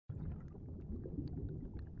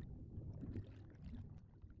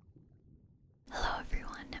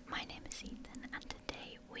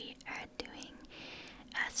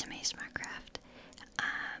some ASMR craft.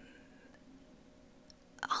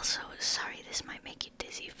 Also, sorry, this might make you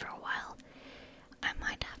dizzy for a while. I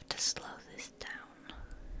might have to slow this down.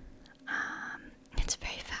 It's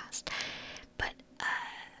very fast, but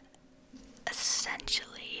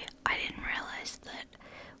essentially, I didn't realize that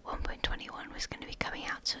 1.21 was going to be coming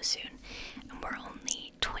out so soon, and we're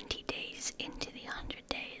only 20 days into the 100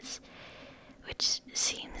 days, which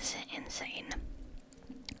seems insane.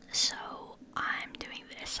 So I'm doing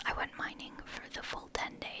this. I went mining for the full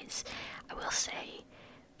 10 days. I will say,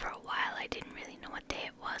 for a while I didn't really know what day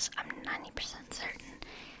it was. I'm 90% certain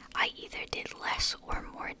I either did less or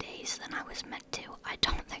more days than I was meant to. I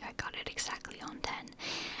don't think I got it exactly on 10,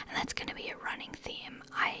 and that's going to be a running theme.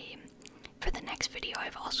 For the next video,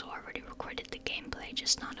 I've also already recorded the gameplay,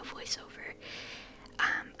 just not a voiceover.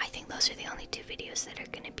 I think those are the only two videos that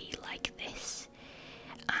are going to be like this.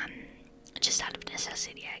 Just out of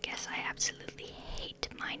necessity, I guess. I absolutely hate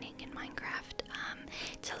mining in Minecraft.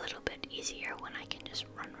 It's a little bit easier when I can just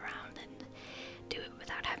run around and do it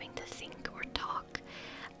without having to think or talk.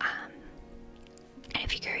 And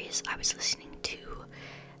if you're curious, I was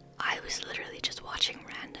literally just watching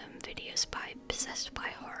random videos by Possessed by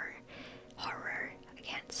Horror. I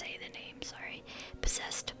can't say the name, sorry.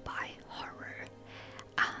 Possessed by Horror.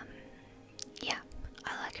 Yeah,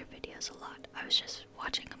 I like her videos a lot. I was just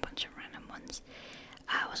watching a bunch of random ones.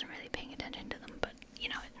 I wasn't really paying attention to them, but, you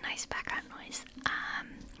know, nice background noise.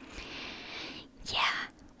 Yeah,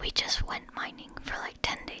 we just went mining for like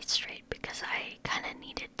 10 days straight because I kind of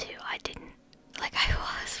needed to. I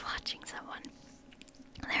was watching someone.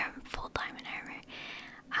 They're in full diamond armor.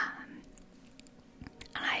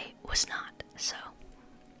 And I was not, so.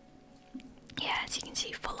 Yeah, as you can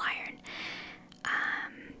see, full iron.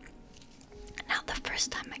 Now the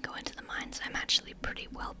first time I go into the mines, I'm actually pretty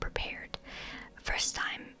well prepared. First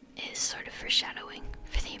time is sort of foreshadowing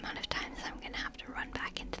for the amount of times I'm gonna have to run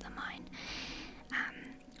back into the mine.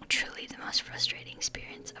 Truly the most frustrating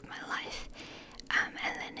experience of my life. And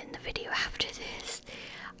then in the video after this,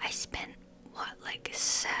 I spent, like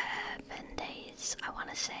 7 days, I want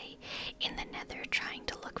to say, in the nether trying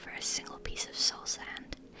to look for a single piece of soul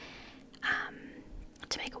sand.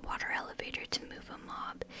 To make a water elevator to move a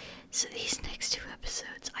mob. So these next 2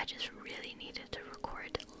 episodes, I just really needed to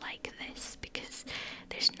record like this because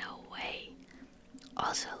there's no way.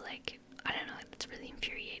 Also, like, I don't know, it's really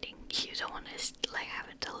infuriating. You don't want to, like,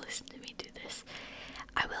 having to listen to me do this.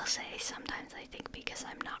 I will say, sometimes I think because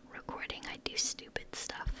I'm not recording, I do stupid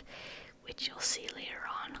stuff, which you'll see later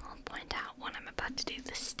on. I'll point out when I'm about to do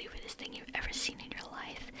the stupidest thing you've ever seen in your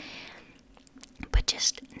life. But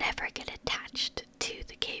just never get attached to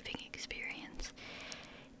the caving experience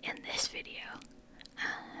in this video.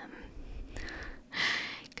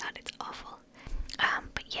 God, it's awful.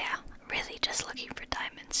 But yeah, really just looking for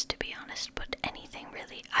diamonds, to be honest. But anything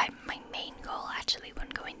really. My main goal actually when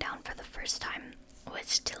going down for the first time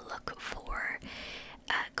was to look for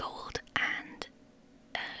gold and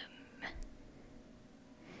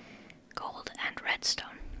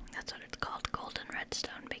redstone. That's what it's called, gold and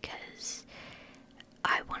redstone, because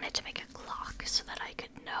I wanted to make a clock so that I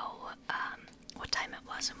could know what time it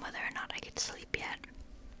was and whether or not I could sleep yet.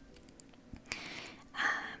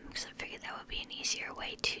 Because I figured that would be an easier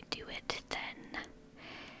way to do it than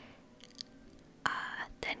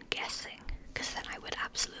guessing, because then I would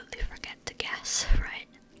absolutely forget to guess, right?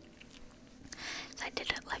 So I did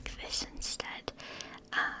it like this instead.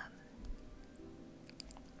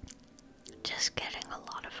 Just getting a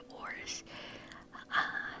lot of ores.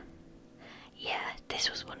 Yeah, this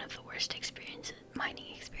was one of the worst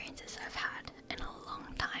mining experiences I've had in a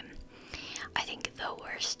long time. I think the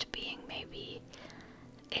worst being maybe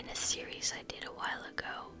in a series I did a while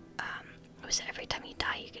ago. It was every time you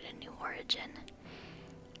die you get a new origin.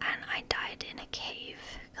 And I died in a cave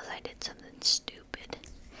because I did something stupid.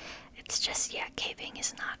 It's just, yeah, caving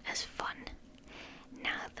is not as fun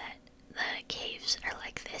now that the caves are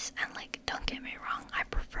like this. And, like, don't get me wrong, I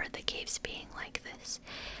prefer the caves being like this.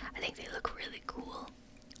 I think they look really cool.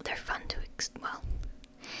 They're fun to well,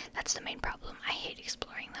 that's the main problem. I hate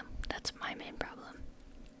exploring them. That's my main problem.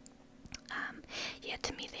 Yeah,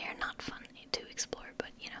 to me they are not fun to explore, but,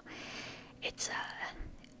 you know, it's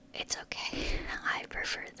okay. I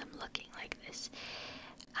prefer them looking like this.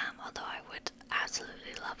 Although I would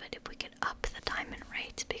absolutely love it if we could up the diamond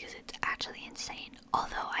rates, because it's actually insane.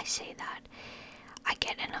 Although I say that, I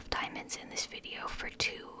get enough diamonds in this video for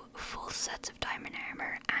 2 full sets of diamond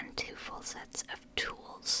armor and 2 full sets of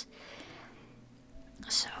tools.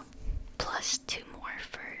 So, plus 2 more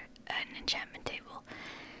for an enchantment table.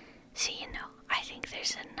 So, you know, I think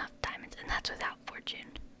there's enough diamonds, and that's without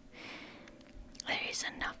fortune. there is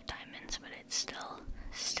enough diamonds, but it still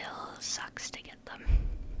sucks to get them.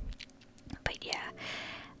 But yeah,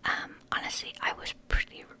 honestly, I was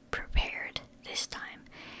pretty prepared this time,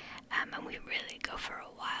 and we really go for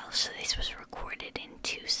a while. So this was recorded in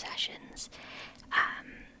 2 sessions,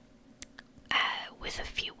 with a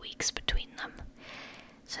few weeks between them.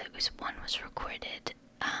 So one was recorded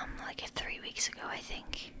like 3 weeks ago, I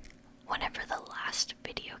think. Whenever the last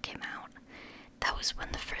video came out, that was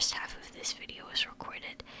when the first half of this video was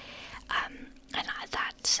recorded. And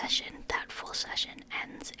that full session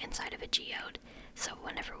ends inside of a geode. So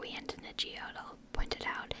whenever we end in a geode, I'll point it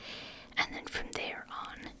out. And then from there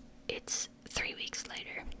on, it's 3 weeks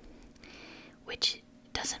later, which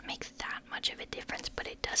doesn't make that much of a difference, but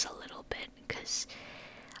it does a little bit, because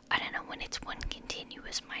I don't know, when it's one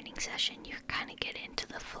continuous mining session, you kind of get into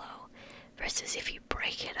the flow, versus if you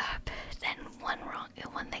break it up, then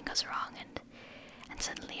one thing goes wrong, and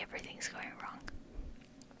suddenly everything's going wrong.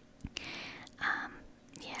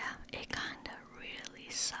 Yeah, it kind of really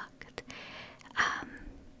sucked.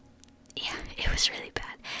 Yeah, it was really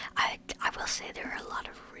bad. I will say there are a lot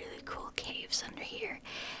of really cool caves under here,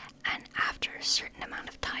 and after a certain amount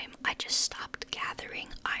of time, I just stopped gathering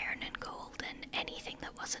iron and gold and anything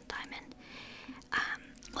that wasn't diamond.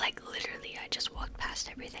 Like literally, I just walked past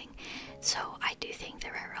everything. So I do think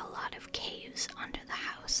there are a lot of caves under the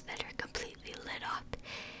house that are completely lit up,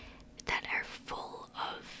 that are full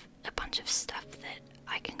of a bunch of stuff that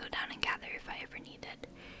I can go down and gather if I ever need it.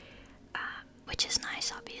 Which is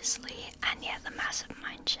nice, obviously. And yeah, the massive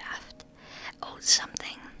mine shaft. Oh,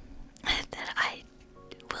 something that I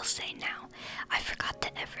will say now. I forgot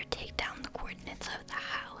to ever take down the coordinates of the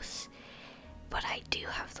house, but I do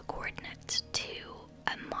have the coordinates to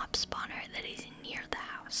a mob spawner that is near the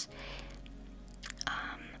house.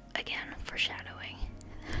 Again, foreshadowing.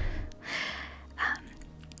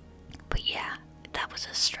 But yeah, that was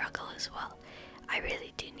a struggle as well. I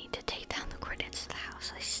really do need to take down the coordinates of the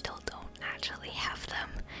house. I still don't actually have them.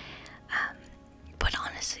 But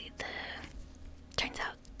honestly, turns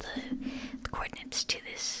out the coordinates to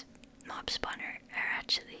this mob spawner are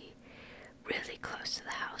actually really close to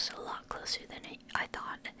the house, a lot closer than I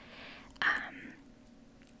thought.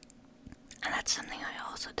 And that's something I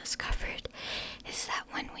also discovered, is that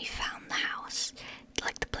when we found the house,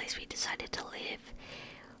 like the place we decided to live,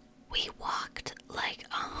 we walked like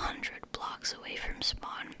 100 blocks away from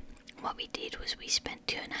spawn. What we did was we spent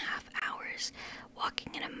 2.5 hours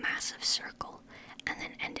walking in a massive circle, and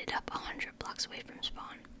then ended up 100 blocks away from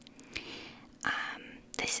spawn.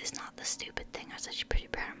 This is not the stupid thing. I was actually pretty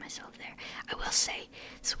proud of myself there. I will say,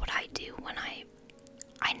 so what I do when I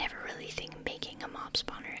never really think making a mob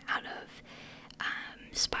spawner out of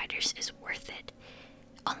spiders is worth it,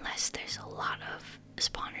 unless there's a lot of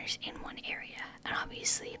spawners in one area. And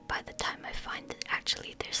obviously, by the time I find that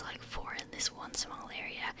actually there's like 4 in this one small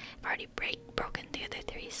area, I've already broken the other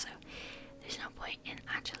 3, so there's no point in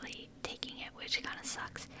actually taking it, which kind of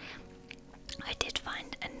sucks. I did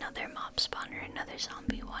find another mob spawner, another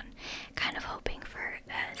zombie one, kind of hoping for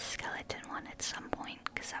a skeleton one at some point,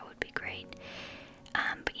 because that would be great.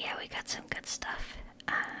 But yeah, we got some good stuff.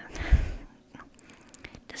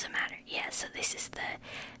 Doesn't matter. Yeah, so this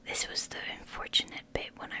was the unfortunate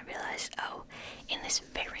bit when I realized, oh, in this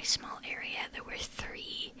very small area there were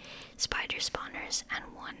 3 spider spawners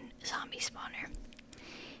and 1 zombie spawner.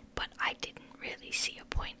 But I didn't really see a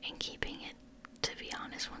point in keeping it, to be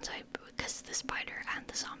honest, because the spider and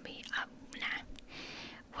the zombie, nah,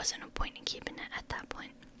 wasn't a point in keeping it at that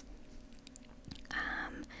point.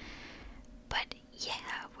 But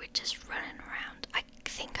yeah, we're just running around. I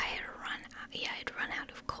think I had I'd run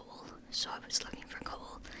out of coal, so I was looking for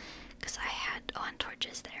coal, because I had, and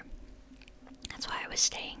torches there. That's why I was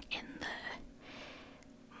staying in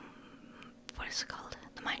the, what is it called?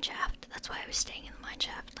 The mine shaft. That's why I was staying in the mine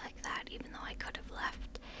shaft like that, even though I could have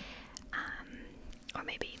left. Or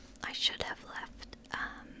maybe I should have left.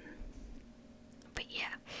 But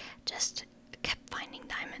yeah, just kept finding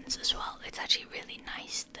diamonds as well. It's actually really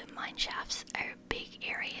nice. The mine shafts are a big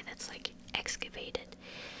area that's like excavated,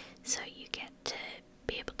 so you get to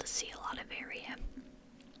be able to see a lot of area.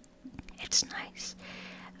 It's nice.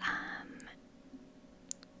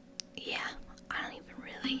 Yeah, I don't even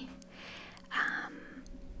really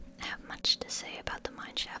have much to say about the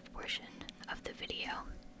mineshaft portion of the video.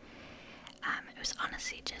 It was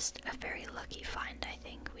honestly just a very lucky find. I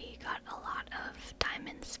think we got a lot of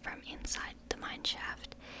diamonds from inside the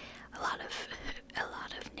mineshaft, a lot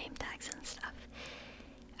of name tags and stuff.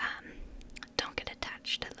 Don't get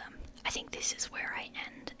attached to them. I think this is where I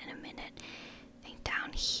end in a minute. I think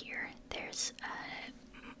down here there's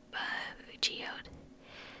a geode,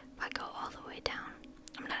 I go all the way down.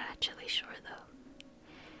 I'm not actually sure though.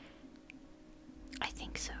 I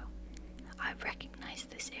think so. I recognize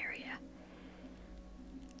this area.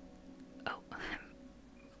 Oh,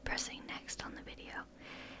 pressing next on the video.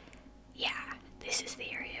 Yeah, this is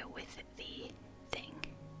the area with the thing,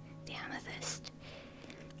 the amethyst,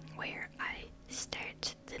 where I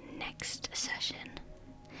start the next session.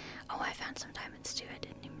 Oh, I found some diamonds too, I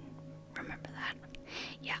didn't even remember that.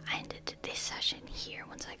 Yeah, I ended this session here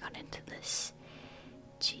once I got into this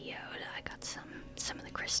geode. I got some of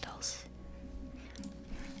the crystals.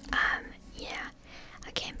 Yeah,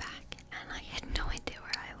 I came back and I had no idea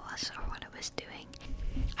where I was or what I was doing.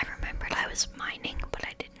 I remembered I was mining, but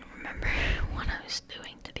I didn't remember what I was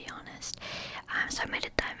doing, to be honest. So I made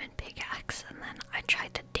a diamond pickaxe and then I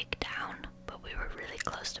tried to dig down, but we were really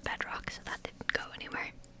close to bedrock, so that didn't go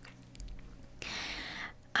anywhere.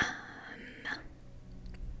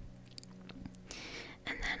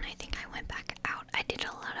 And then I think I went back out. I did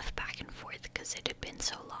a lot of back and forth because it had been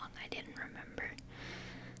so long I didn't remember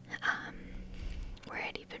where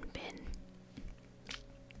I'd even been.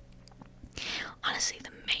 Honestly,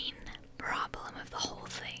 the main problem of the whole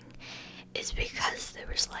thing is because there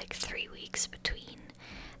was like 3 weeks between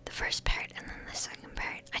the first part and then the second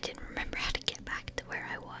part. I didn't remember how to get back to where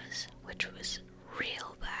I was, which was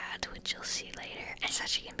real bad, which you'll see later. And it's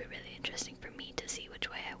actually going to be really interesting for me to see which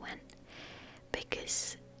way I went,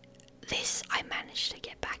 because this, I managed to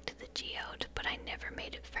get back to the geode, but I never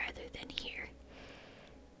made it farther than here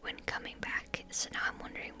when coming back. So now I'm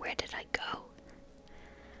wondering, where did I go?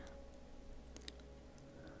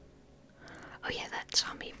 Oh yeah, that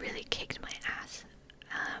zombie really kicked my ass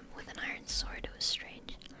with an iron sword. It was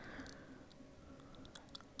strange.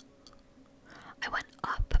 I went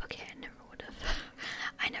up. Okay, I never would have.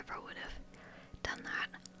 I never would have done that.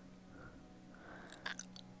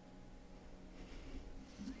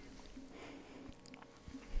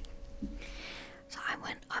 So I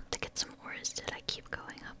went up to get some ores. Did I keep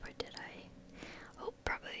going up or did I? Oh,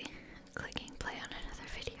 probably clicking play on another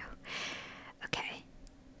video. Okay.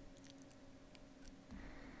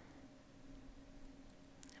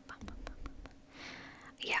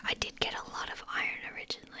 Yeah, I did get a lot of iron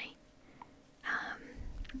originally.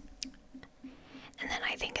 And then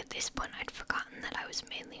I think at this point I'd forgotten that I was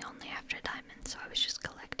mainly only after diamonds, so I was just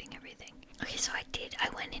collecting everything. Okay, so I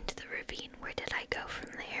went into the ravine. Where did I go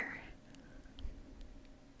from there?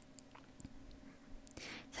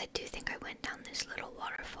 So I do think I went down this little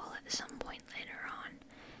waterfall at some point later on.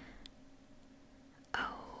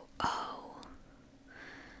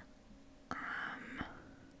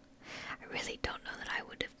 I really don't know that I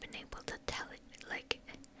would have been able to tell it, like...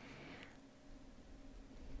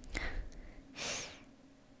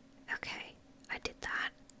 Okay, I did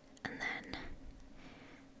that, and then...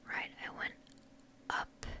 Right, I went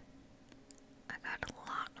up. I got a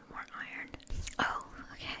lot more iron. Oh,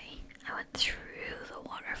 okay, I went through the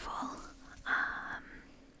waterfall. I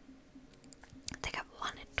think I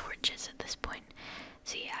wanted torches at this point.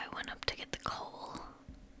 So yeah, I went up to get the coal.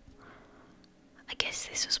 I guess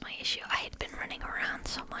this was my issue. I had been running around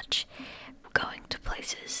so much, going to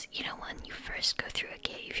places, you know, when you first go through a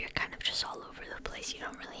cave, you're kind of just all over the place. You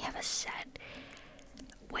don't really have a set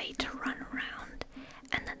way to run around.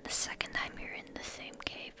 And then the second time you're in the same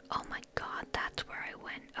cave, oh my god, that's where I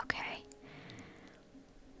went. Okay.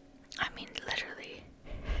 I mean, literally,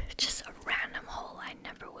 just a random hole I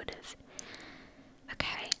never would have.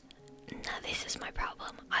 Okay. Now this is my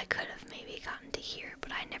problem. I could have maybe gotten to here,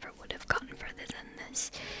 but I never would have gotten further than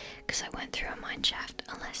this, because I went through a mine shaft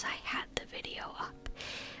unless I had the video up,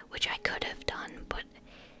 which I could have done, but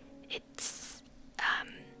it's,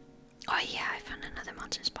 oh yeah, I found another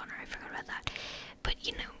monster spawner, I forgot about that, but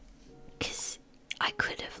you know, because I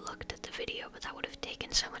could have looked at the video, but that would have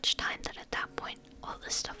taken so much time that at that point, all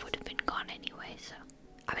this stuff would have been gone anyway, so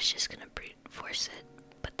I was just gonna brute force it,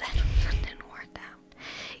 but then it didn't work out.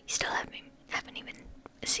 You still haven't even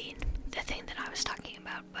seen the thing that I was talking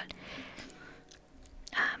about, but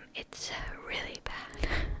it's really bad.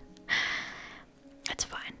 It's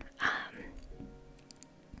fine.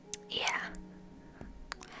 Yeah.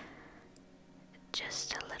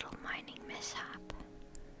 Just a little mining mishap.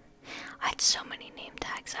 I had so many name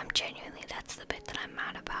tags. That's the bit that I'm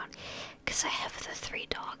mad about, because I have the 3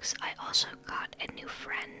 dogs. I also got a new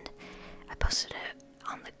friend. I posted it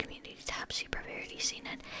on the community tab, so you've probably already seen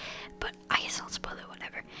it, but I guess I'll spoil it,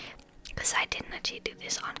 whatever, because I didn't actually do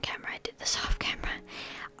this on camera, I did this off camera.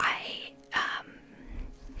 I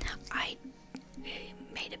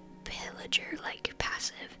made a pillager, like,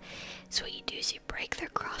 passive, so what you do is you break their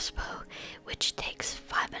crossbow, which takes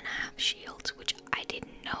 5.5 shields, which I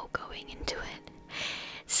didn't know going into it,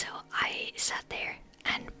 so I sat there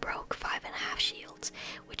and broke 5.5 shields,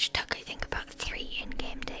 which took, I think, about 3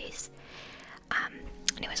 in-game days.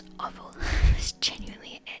 And it was awful. It was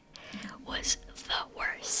genuinely, it was the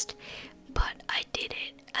worst. But I did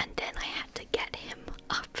it, and then I had to get him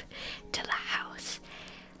up to the house.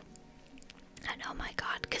 And oh my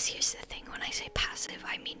god, because here's the thing, when I say passive,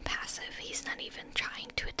 I mean passive. He's not even trying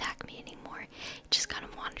to attack me anymore. He just kind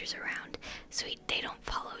of wanders around, so they don't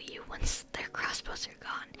follow you once their crossbows are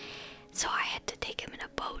gone. So I had to take him in a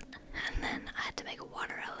boat, and then I had to make a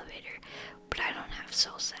water elevator, but I don't have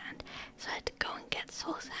soul sand, so I had to go and get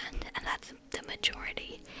soul sand, and that's the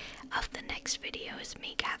majority of the next video is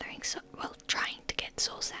me gathering, trying to get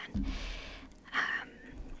soul sand.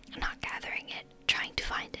 Not gathering it, trying to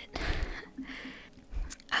find it.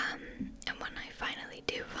 And when I finally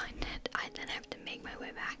do find it, I then have to make my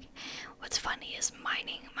way back. What's funny is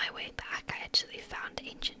mining my way back, I actually found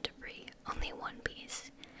ancient debris, only 1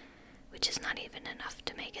 piece, which is not even enough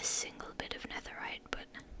to make a single bit of netherite, but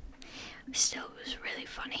still, it was really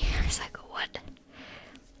funny. I was like, what?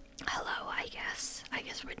 Hello, I guess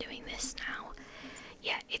we're doing this now.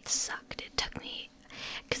 Yeah, it sucked. It took me,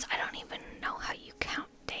 because I don't even know how you count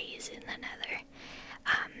days in the nether.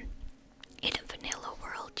 In a vanilla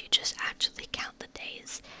world, you just actually count the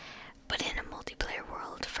days, but in a multiplayer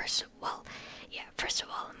world, first of all,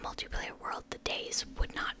 in multiplayer world, the days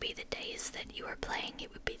would not be the days that you are playing,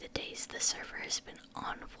 it would be the days the server has been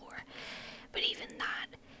on for. But even that,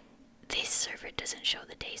 this server doesn't show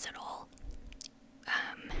the days at all.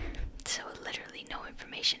 So literally no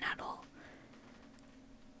information at all.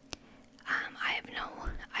 I have no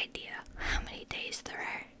idea how many days there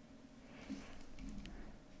are.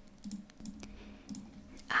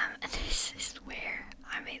 This is where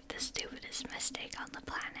I made the stupidest mistake on the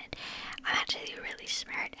planet. I'm actually really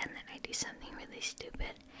smart, and then I do something really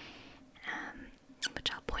stupid,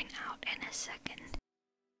 which I'll point out in a second.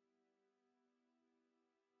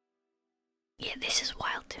 Yeah, this is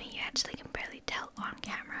wild to me. You actually can barely tell on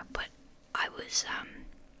camera, but I was,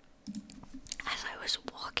 as I was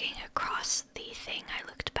walking across the thing, I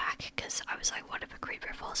looked back, because I was like, what if a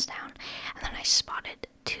creeper falls down? And then I spotted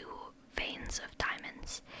 2 veins of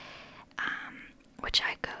diamonds, which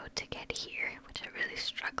I go to get here, which I really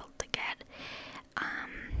struggled to get.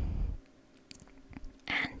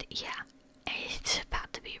 And yeah, it's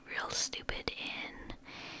about to be real stupid in,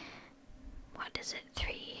 what is it,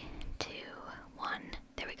 3, 2, 1,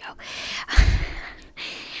 there we go.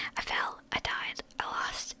 I fell, I died, I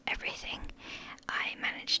lost everything. I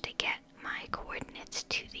managed to get my coordinates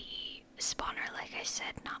to the spawner, like I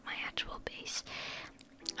said, not my actual base,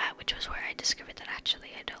 which was where I discovered that actually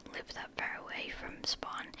I don't live that far away from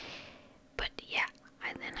spawn. But yeah,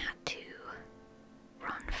 I then had to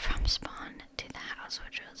run from spawn to the house,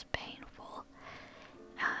 which was painful.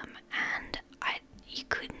 And you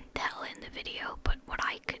couldn't tell in the video, but what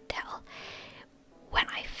I could tell, when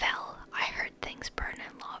I fell, I heard things burn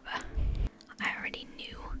in lava. I already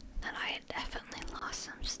knew that I had definitely lost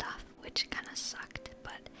some stuff, which kind of sucked,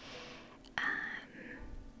 but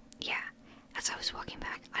yeah, as I was walking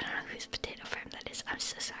back, I don't know whose potato farm that is, I'm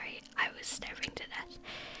so sorry, I was starving to death.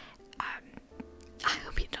 I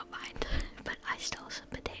hope you don't mind, but I stole some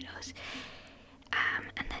potatoes.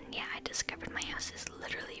 And then yeah, I discovered my house is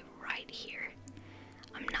literally right here.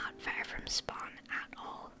 I'm not far from spawn at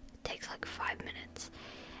all. It takes like 5 minutes.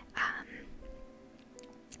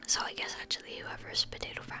 So I guess actually whoever's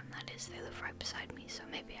potato farm that is, they live right beside me, so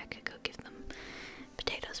maybe I could go give them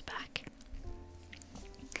potatoes back.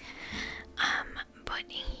 But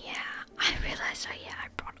yeah, I realized, oh yeah, I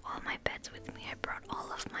brought all my beds with me, I brought all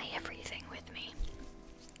of my everything with me.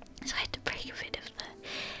 So I had to break a bit of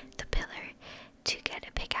the pillar to get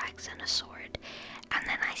a pickaxe and a sword. And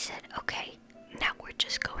then I said, okay, now we're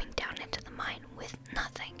just going down into the mine with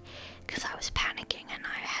nothing. Because I was panicking and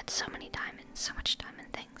I had so many diamonds, so much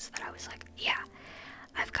diamond things, that I was like, yeah,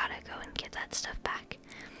 I've got to go and get that stuff back.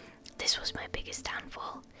 This was my biggest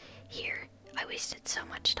downfall here. I wasted so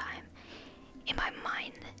much time. In my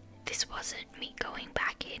mind, this wasn't me going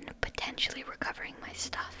back in, potentially recovering my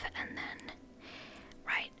stuff, and then,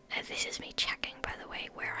 right, this is me checking, by the way,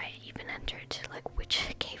 where I even entered, like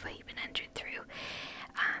which cave I even entered through.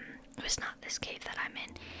 It was not this cave that I'm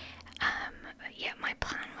in. Yeah, my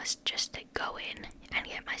plan was just to go in and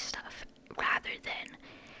get my stuff, rather than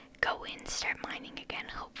go in, start mining again,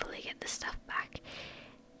 hopefully get the stuff back,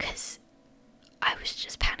 because I was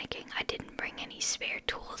just panicking. I didn't bring any spare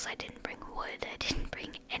tools, I didn't bring wood, I didn't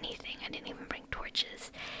bring anything, I didn't even bring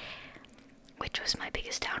torches, which was my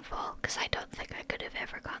biggest downfall, because I don't think I could have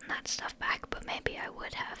ever gotten that stuff back, but maybe I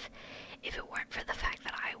would have, if it weren't for the fact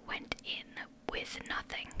that I went in with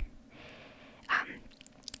nothing.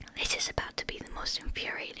 This is about to be the most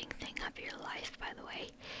infuriating thing of your life, by the way.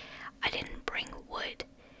 I didn't bring wood,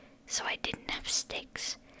 so I didn't have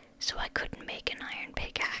sticks, so I couldn't make an iron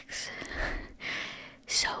pickaxe.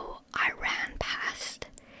 So I ran past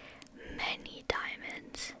many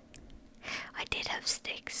diamonds. I did have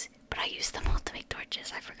sticks, but I used them all to make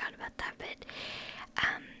torches. I forgot about that bit.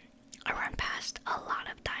 I ran past a lot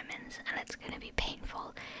of diamonds, and it's gonna be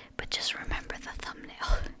painful, but just remember the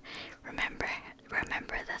thumbnail.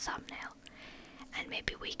 remember the thumbnail, and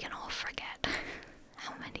maybe we can all forget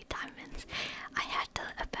how many diamonds I had to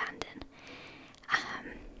abandon.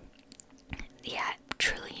 Yeah,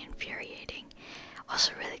 truly infuriating.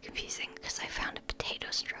 Also really confusing because I found a potato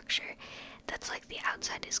structure that's like the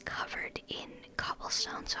outside is covered in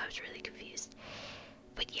cobblestone, so I was really confused.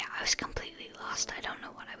 But yeah, I was completely lost. I don't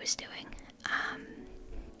know what I was doing.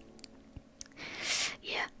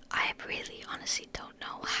 Yeah, I really honestly don't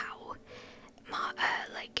know how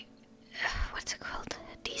what's it called?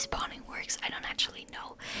 Despawning works. I don't actually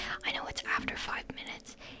know. I know it's after 5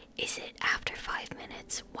 minutes. Is it after 5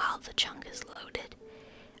 minutes while the chunk is loaded?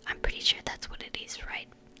 I'm pretty sure that's what it is, right?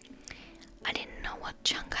 I didn't know what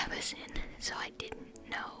chunk I was in, so I didn't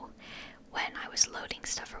know when I was loading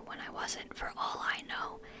stuff or when I wasn't. For all I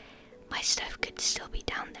know, my stuff could still be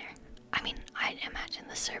down there. I mean, I imagine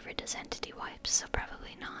the server does entity wipes, so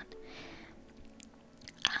probably not.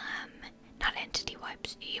 Not entity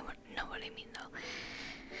wipes, you know what I mean though.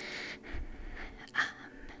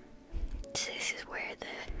 So this is where the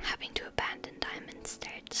having to abandon diamonds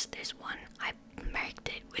starts. There's one, I marked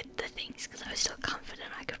it with the things because I was so confident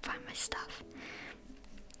I could find my stuff.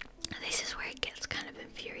 This is where it gets kind of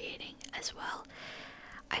infuriating as well.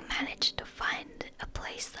 I managed to find a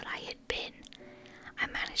place that I had been. I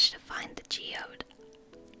managed to find the geode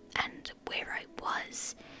and where I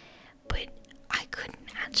was, but I couldn't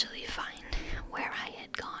actually find where I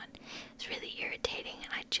had gone. It's really irritating,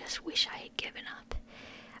 and I just wish I had given up.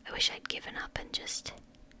 I wish I'd given up and just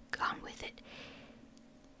gone with it.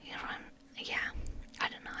 You know what yeah, I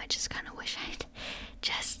don't know, I just kind of wish I'd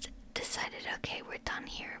just decided, okay, we're done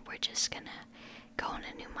here, we're just gonna go on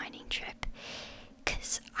a new mining trip.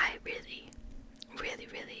 Because I really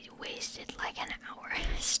wasted like an hour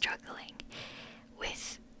struggling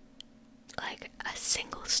with like a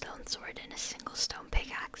single stone sword and a single stone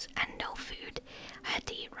pickaxe and no food. I had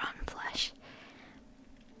to eat rotten flesh.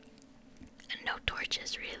 And no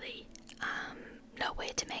torches really. No way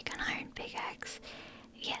to make an iron pickaxe.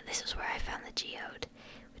 Yeah, this is where I found the geode,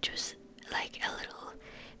 which was like a little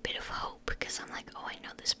bit of hope because I'm like, oh, I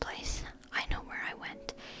know this place. I know where I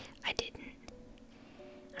went. I didn't.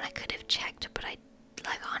 And I could have checked, but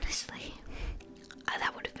honestly,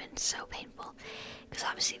 that would have been so painful because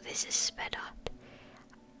obviously this is sped up.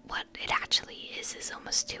 What it actually is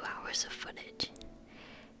almost 2 hours of footage.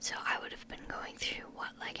 So I would have been going through,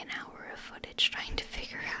 like an hour of footage trying to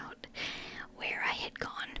figure out where I had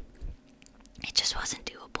gone. It just wasn't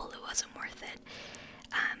doable, it wasn't worth it.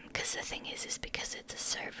 Because the thing is because it's a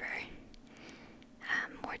server,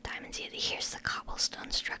 more diamonds. Yeah, here's the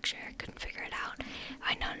cobblestone structure, I couldn't figure it out.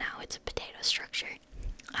 I know now it's a potato structure.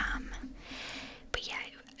 But yeah,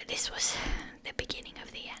 this was the beginning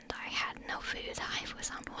of the end. I had no food, I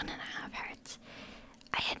was on 1.5 hearts.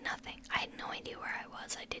 I had nothing. I had no idea where I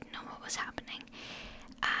was. I didn't know what was happening.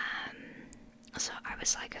 So I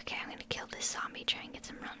was like, okay, I'm gonna kill this zombie, try and get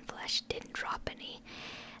some rotten flesh. Didn't drop any.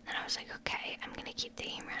 Then I was like, okay, I'm gonna keep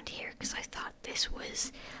digging around here because I thought this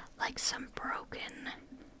was like some broken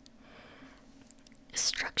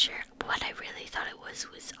structure. What I really thought it was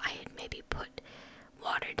I had maybe put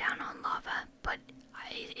water down on lava, but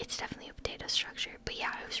it's definitely a potato structure. But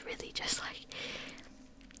yeah, I was really just like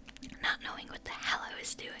not knowing what the hell I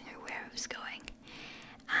was doing or where I was going.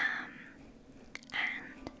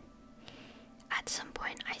 And at some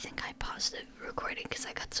point, I think I paused the recording because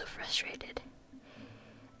I got so frustrated.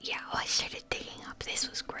 Yeah, I started digging up. This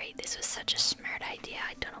was great. This was such a smart idea.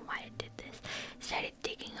 I don't know why I did this. Started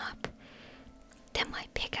digging up. Then my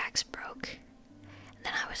pickaxe broke. And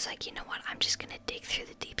then I was like, you know what? I'm just gonna dig through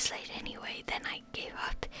the deep slate anyway. Then I gave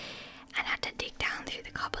up and had to dig down through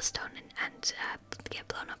the cobblestone and get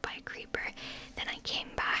blown up by a creeper. Then I came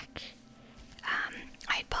back.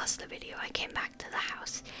 I paused the video. I came back to the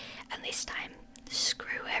house, and this time,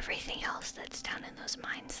 screw everything else that's down in those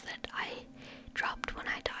mines that I dropped when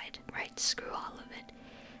I died, right? Screw all of it.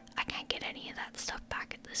 I can't get any of that stuff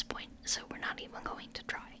back at this point, so we're not even going to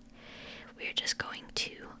try. We're just going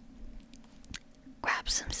to grab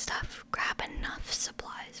some stuff, grab enough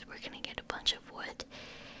supplies. We're gonna get a bunch of wood.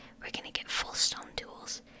 We're gonna get full stone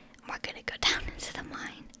tools. And we're gonna go down into the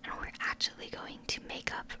mine, and we're actually going to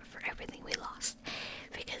make up for everything we lost.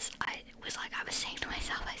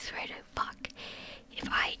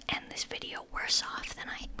 this video worse off than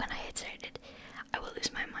when I had started, I will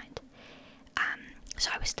lose my mind. So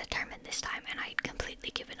I was determined this time, and I'd completely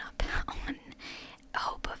given up on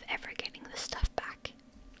hope of ever getting the stuff back.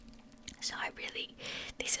 So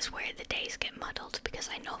this is where the days get muddled, because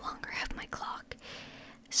I no longer have my clock.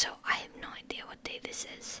 So I have no idea what day this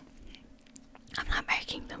is. I'm not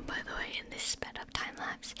marking them, by the way, in this sped up time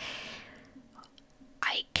lapse.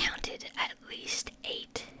 I counted at least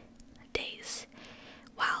 8 days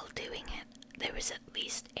while doing it. There was at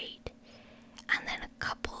least 8. And then a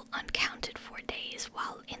couple uncounted for days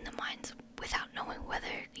while in the mines without knowing whether,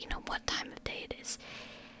 what time of day it is.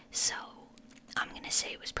 So I'm gonna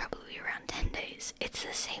say it was probably around 10 days. It's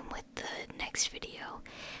the same with the next video.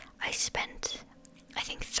 I spent, I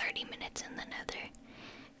think, 30 minutes in the nether.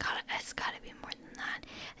 It's gotta be more than that.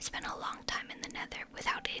 I spent a long time in the nether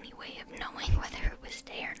without any way of knowing whether it was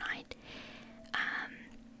day or night.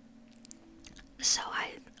 So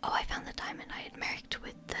I found the diamond I had marked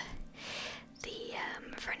with the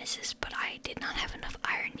furnaces, but I did not have enough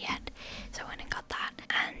iron yet, so I went and got that.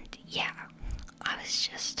 And yeah, I was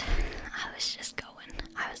just going.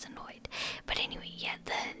 I was annoyed. But anyway, yeah,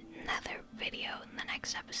 the nether video in the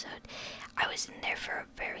next episode, I was in there for a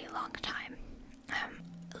very long time.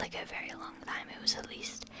 Like a very long time. It was at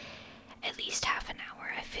least half an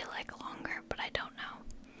hour. I feel like longer, but I don't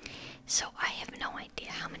know. So I have no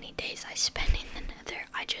idea how many days I spent in the nether.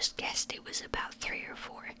 I just guessed it was about 3 or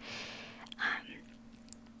 4.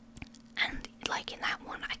 And like in that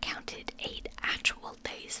one, I counted 8 actual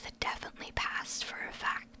days that definitely passed for a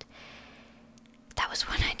fact. That was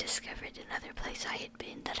when I discovered another place I had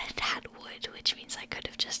been that had wood, which means I could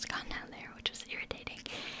have just gone down there, which was irritating.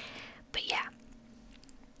 But yeah.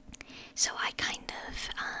 So I kind of,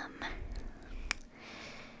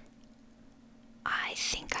 I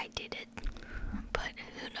think I did it, but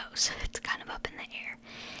who knows, it's kind of up in the air.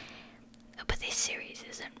 But this series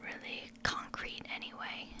isn't really concrete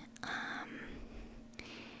anyway.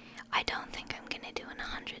 I don't think I'm gonna do an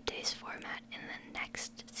 100 days format in the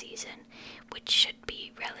next season, which should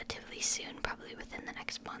be relatively soon, probably within the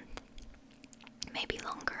next month. Maybe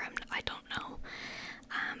longer, I don't know.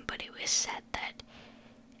 But it was said that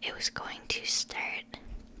it was going to start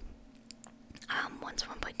once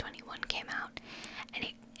 1.21 came out, and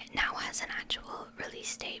it now has an actual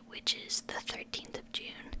release date, which is the 13th of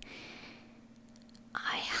June.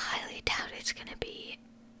 I highly doubt it's gonna be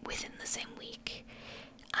within the same week,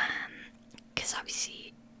 because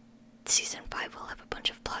obviously Season 5 will have a bunch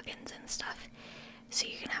of plugins and stuff, so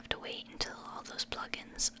you're gonna have to wait until all those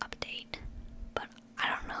plugins update. But I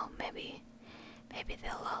don't know, maybe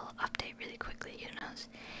they'll all update really quickly, who knows.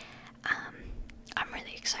 I'm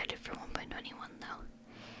really excited for 1.21 though.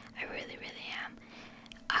 I really am.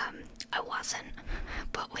 I wasn't,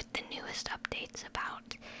 but with the newest updates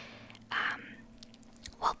about,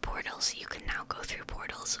 portals, you can now go through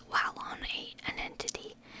portals while on an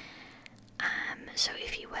entity. So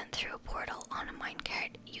if you went through a portal on a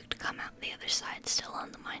minecart, you'd come out the other side still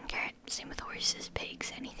on the minecart. Same with horses,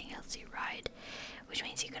 pigs, anything else you ride, which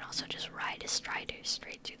means you can also just ride a strider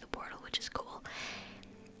straight through the portal, which is cool.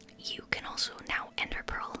 You can also now ender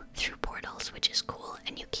pearl through portals, which is cool,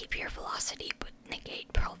 and you keep your velocity but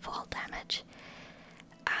negate pearl fall damage,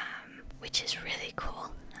 which is really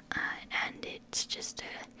cool. And it's just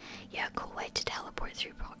a cool way to teleport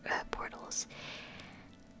through portals.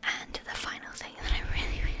 And the final thing that I'm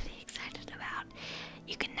really excited about,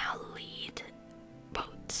 you can now lead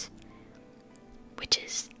boats, which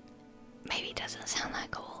is, maybe doesn't sound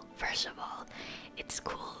that cool. First of all, it's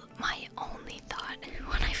cool. My only thought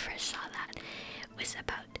when I first saw that was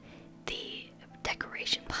about the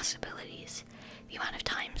decoration possibilities. The amount of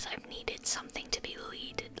times I've needed something to be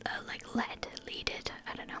leaded,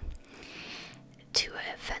 I don't know, to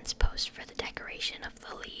a fence post for the decoration of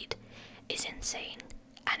the lead is insane.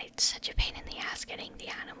 And it's such a pain in the ass getting the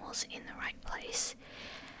animals in the right place.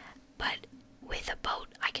 But with a boat,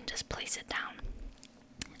 I can just place it down.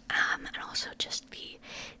 And also just the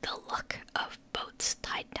look of boats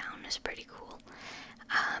tied down is pretty cool.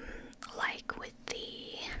 Like with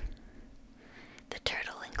the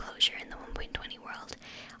turtle enclosure in the 1.20 world,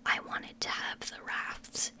 I wanted to have the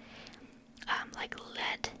rafts like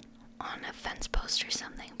led on a fence post or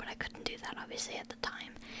something, but I couldn't do that obviously at the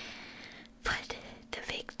time. But the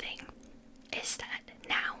big thing is that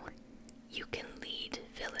now you can lead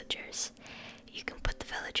villagers. You can put the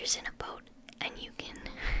villagers in a boat and you can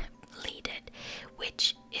lead it,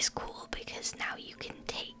 which is cool because now you can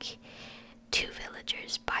take 2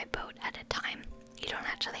 villagers by boat at a time You don't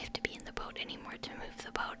actually have to be in the boat anymore to move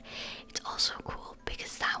the boat. It's also cool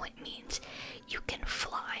because now it means you can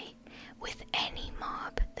fly with any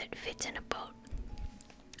mob that fits in a boat.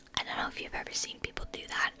 I don't know if you've ever seen people do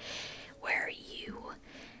that, where you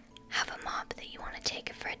have a mob that you want to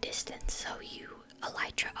take for a distance, so you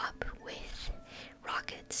elytra up with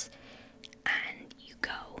rockets, and you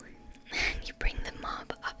go, and you bring the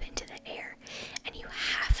mob up into the air, and you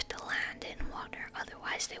have to land in water,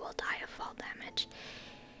 otherwise they will die of fall damage.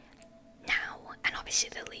 Now, and obviously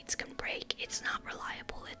the leads can break, it's not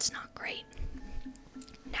reliable, it's not great.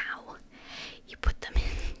 Now, you put them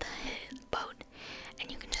in the boat, and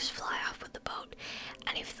you can just fly off with the boat,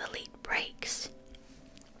 and if the lead breaks,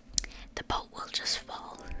 the boat will just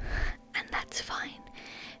fall, and that's fine,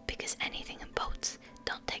 because anything in boats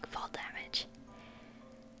don't take fall damage.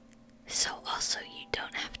 So also you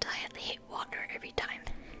don't have to hit water every time,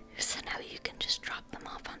 so now you can just drop them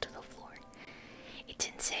off onto the floor. It's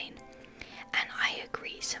insane, and I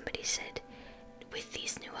agree. Somebody said with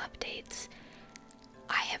these new updates,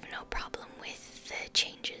 I have no problem with the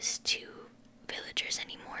changes to villagers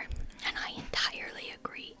anymore, and I entirely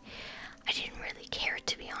agree. I didn't really care,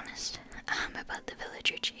 to be honest, about the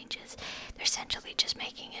villager changes. They're essentially just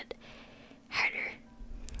making it harder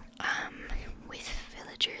with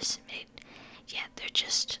villagers. Yeah, they're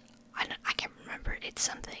just, I can't remember, it's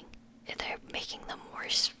something. They're making them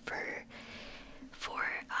worse for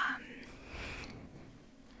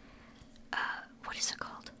what is it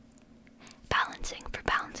called? For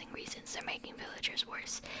balancing reasons, they're making villagers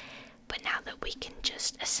worse. But now that we can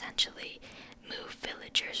just essentially move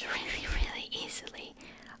villagers really, really easily,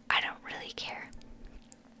 I don't really care.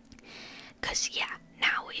 Cause yeah,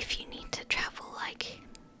 now if you need to travel like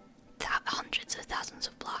hundreds of thousands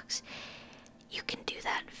of blocks, you can do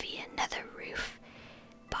that via nether roof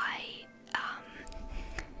by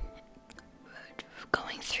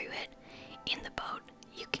going through it in the boat.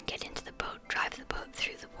 You can get into the boat, drive the boat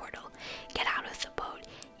through the portal, get out of the boat.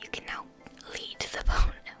 You can now lead the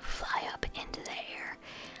boat, fly up into the air,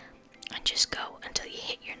 and just go until you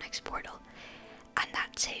hit your next portal. And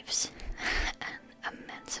that saves an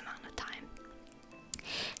immense amount of time.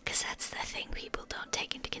 Because that's the thing people don't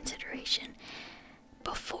take into consideration.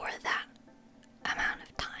 Before that amount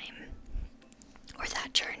of time, or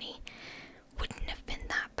that journey, wouldn't have been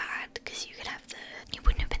that bad, because you could have it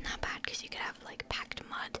wouldn't have been that bad because you could have like packed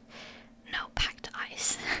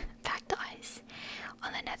ice, packed ice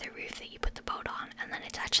on the nether roof that you put the boat on, and then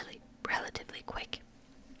it's actually relatively quick.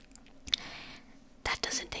 That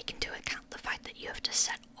doesn't take into account the fact that you have to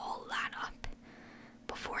set all that up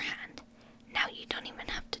beforehand. Now you don't even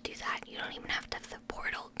have to do that. You don't even have to have the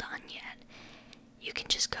portal done yet. You can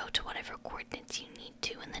just go to whatever coordinates you need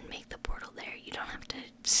to and then make the portal there. You don't have to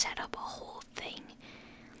set up a whole thing.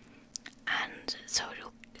 And so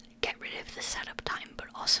it'll get rid of the setup time, but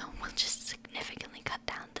also will just significantly cut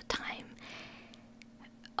down the time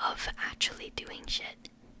of actually doing shit,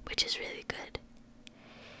 which is really good.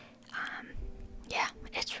 Yeah,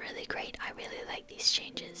 it's really great. I really like these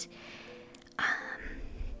changes.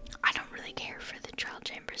 I don't really care for the trial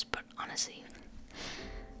chambers, but honestly,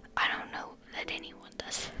 I don't know that anyone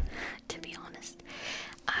does, to be honest.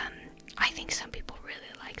 I think some people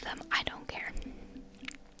really like them. I don't care.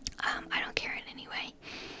 I don't care in any way,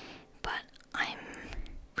 but I'm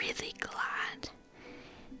really glad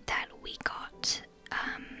that we got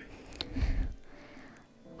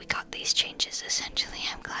these changes. Essentially,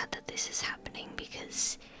 I'm glad that this is happening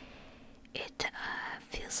because it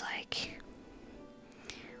feels like,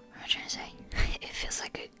 what am I trying to say? It feels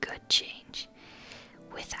like a good change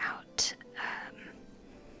without,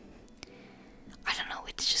 I don't know,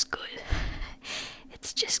 it's just good.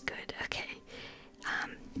 It's just good, okay.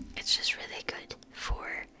 It's just really good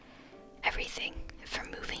for everything, for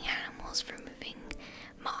moving animals, for moving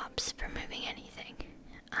mobs, for moving anything.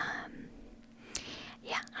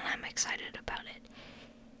 Yeah, and I'm excited about it.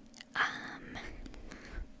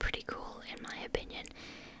 Pretty cool in my opinion.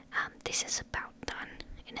 This is about done.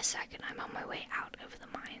 In a second, I'm on my way out of the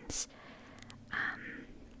mines.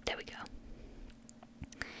 There we go.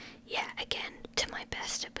 Yeah, again, to my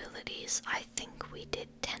best abilities, I think we did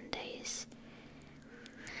 10 days.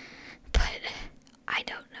 But I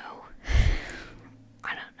don't know.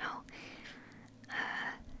 I don't know.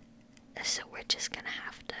 So we're just gonna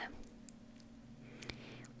have to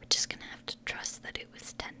trust that it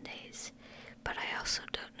was 10 days. But I also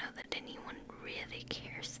don't know that anyone really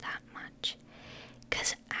cares that much.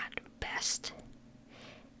 'Cause at best,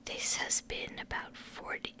 this has been about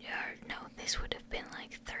 40, or no, this would have been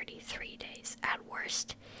like 33 days. At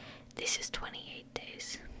worst, this is 28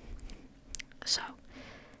 days. So,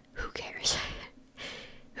 who cares?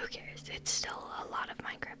 who cares? It's still a lot of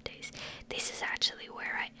Minecraft days. This is actually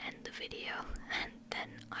where I end the video, and then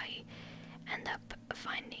I end up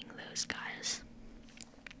finding those guys,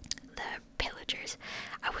 the pillagers.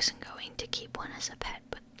 I wasn't going to keep one as a pet,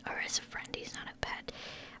 or as a friend. He's not a pet.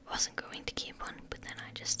 I wasn't going to keep one, but then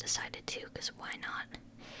I just decided to, because why not?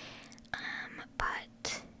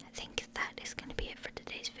 But I think that is going to be it for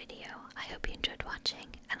today's video. I hope you enjoyed watching,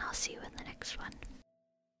 and I'll see you in the next one.